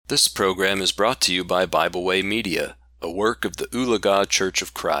This program is brought to you by Bible Way Media, a work of the Ulaga Church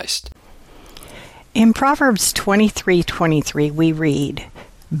of Christ. In Proverbs 23:23 we read,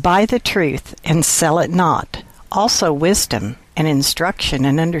 "Buy the truth and sell it not, also wisdom and instruction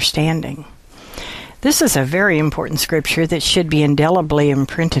and understanding." This is a very important scripture that should be indelibly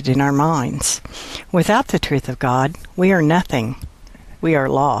imprinted in our minds. Without the truth of God, we are nothing. We are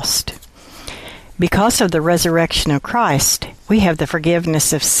lost. Because of the resurrection of Christ, we have the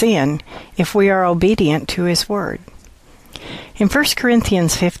forgiveness of sin if we are obedient to His Word. In 1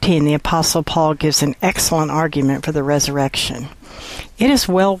 Corinthians 15, the Apostle Paul gives an excellent argument for the resurrection. It is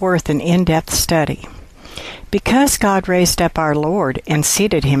well worth an in-depth study. Because God raised up our Lord and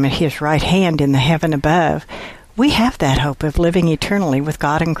seated Him at His right hand in the heaven above, we have that hope of living eternally with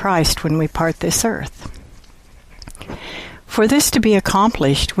God in Christ when we part this earth. For this to be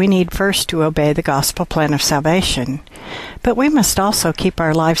accomplished, we need first to obey the gospel plan of salvation, but we must also keep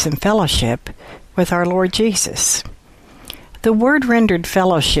our lives in fellowship with our Lord Jesus. The word rendered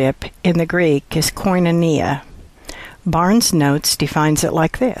fellowship in the Greek is koinonia. Barnes' Notes defines it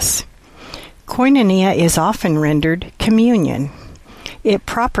like this. Koinonia is often rendered communion. It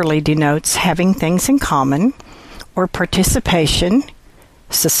properly denotes having things in common or participation,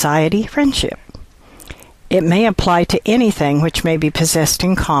 society, friendship. It may apply to anything which may be possessed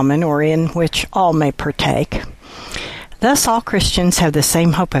in common or in which all may partake. Thus, all Christians have the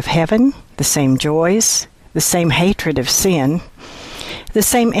same hope of heaven, the same joys, the same hatred of sin, the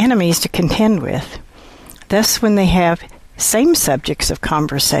same enemies to contend with. Thus, when they have same subjects of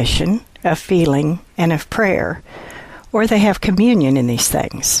conversation, of feeling, and of prayer, or they have communion in these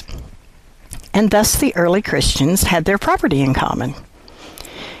things. And thus the early Christians had their property in common.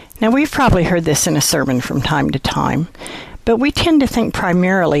 Now, we've probably heard this in a sermon from time to time, but we tend to think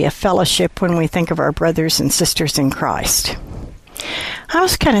primarily of fellowship when we think of our brothers and sisters in Christ. I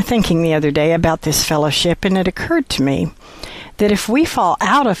was kind of thinking the other day about this fellowship, and it occurred to me that if we fall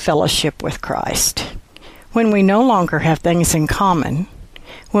out of fellowship with Christ, when we no longer have things in common,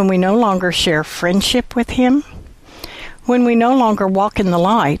 when we no longer share friendship with Him, when we no longer walk in the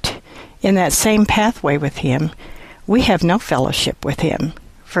light, in that same pathway with Him, we have no fellowship with Him.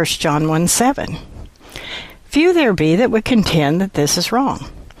 1 John 1:7. Few there be that would contend that this is wrong.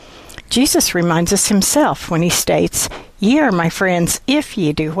 Jesus reminds us Himself when He states, "Ye are my friends if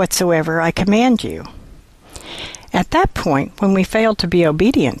ye do whatsoever I command you." At that point, when we fail to be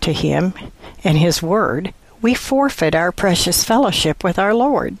obedient to Him and His Word, we forfeit our precious fellowship with our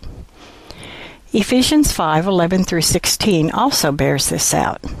Lord. Ephesians 5:11-16 also bears this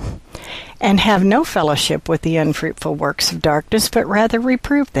out. "And have no fellowship with the unfruitful works of darkness, but rather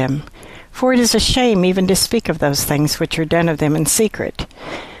reprove them. For it is a shame even to speak of those things which are done of them in secret.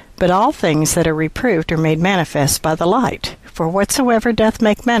 But all things that are reproved are made manifest by the light. For whatsoever doth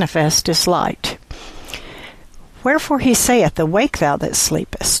make manifest is light. Wherefore He saith, Awake thou that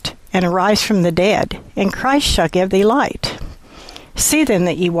sleepest, and arise from the dead, and Christ shall give thee light. See then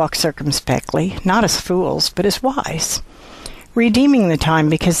that ye walk circumspectly, not as fools, but as wise, redeeming the time,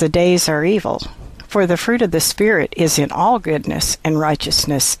 because the days are evil. For the fruit of the Spirit is in all goodness and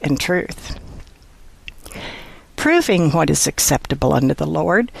righteousness and truth, proving what is acceptable unto the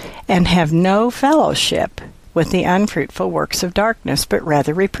Lord, and have no fellowship with the unfruitful works of darkness, but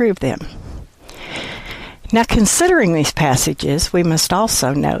rather reprove them." Now, considering these passages, we must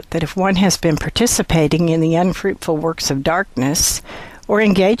also note that if one has been participating in the unfruitful works of darkness, or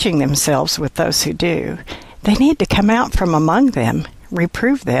engaging themselves with those who do, they need to come out from among them,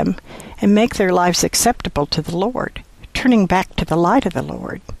 reprove them, and make their lives acceptable to the Lord, turning back to the light of the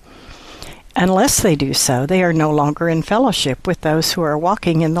Lord. Unless they do so, they are no longer in fellowship with those who are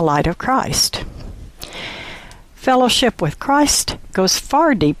walking in the light of Christ. Fellowship with Christ goes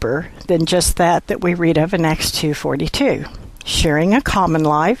far deeper than just that we read of in Acts 2:42. Sharing a common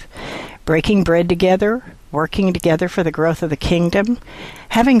life, breaking bread together, working together for the growth of the kingdom,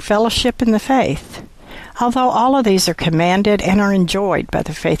 having fellowship in the faith. Although all of these are commanded and are enjoyed by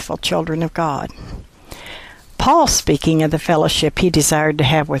the faithful children of God. Paul, speaking of the fellowship he desired to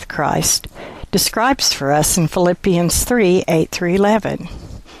have with Christ, describes for us in Philippians 3:8-11.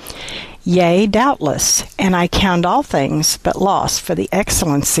 "Yea, doubtless, and I count all things but loss for the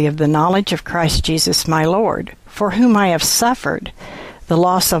excellency of the knowledge of Christ Jesus my Lord, for whom I have suffered the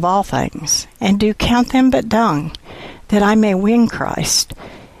loss of all things, and do count them but dung, that I may win Christ,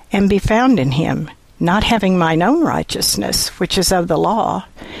 and be found in Him, not having mine own righteousness, which is of the law,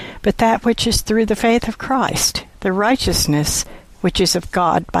 but that which is through the faith of Christ, the righteousness which is of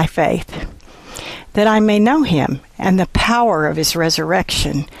God by faith, that I may know Him, and the power of His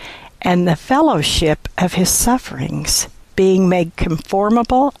resurrection, and the fellowship of His sufferings, being made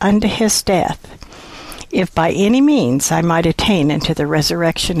conformable unto his death, if by any means I might attain unto the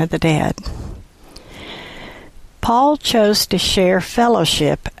resurrection of the dead. Paul chose to share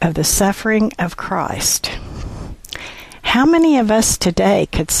fellowship of the suffering of Christ. How many of us today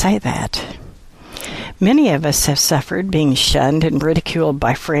could say that? Many of us have suffered being shunned and ridiculed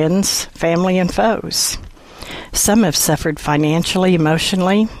by friends, family, and foes. Some have suffered financially,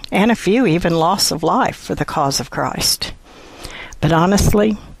 emotionally, and a few even loss of life for the cause of Christ. But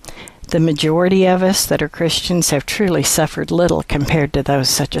honestly, the majority of us that are Christians have truly suffered little compared to those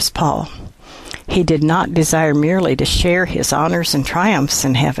such as Paul. He did not desire merely to share his honors and triumphs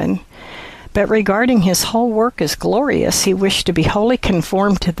in heaven, but regarding his whole work as glorious, he wished to be wholly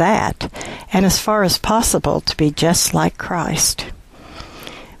conformed to that, and as far as possible to be just like Christ.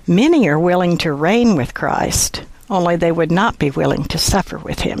 Many are willing to reign with Christ, only they would not be willing to suffer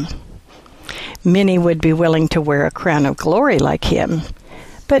with him. Many would be willing to wear a crown of glory like him,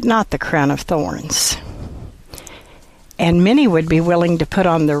 but not the crown of thorns. And many would be willing to put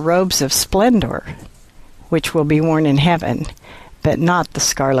on the robes of splendor, which will be worn in heaven, but not the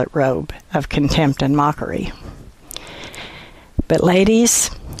scarlet robe of contempt and mockery. But ladies,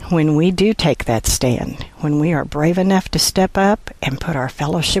 when we do take that stand, when we are brave enough to step up and put our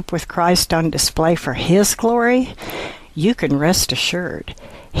fellowship with Christ on display for his glory, you can rest assured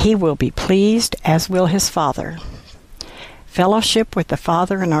he will be pleased, as will his Father. Fellowship with the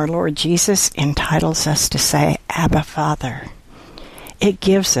Father and our Lord Jesus entitles us to say, Abba, Father. It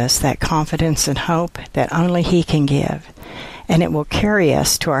gives us that confidence and hope that only he can give, and it will carry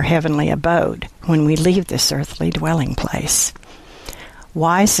us to our heavenly abode when we leave this earthly dwelling place.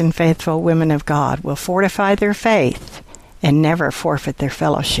 Wise and faithful women of God will fortify their faith and never forfeit their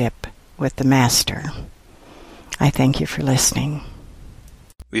fellowship with the Master. I thank you for listening.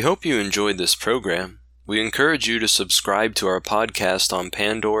 We hope you enjoyed this program. We encourage you to subscribe to our podcast on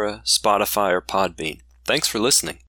Pandora, Spotify, or Podbean. Thanks for listening.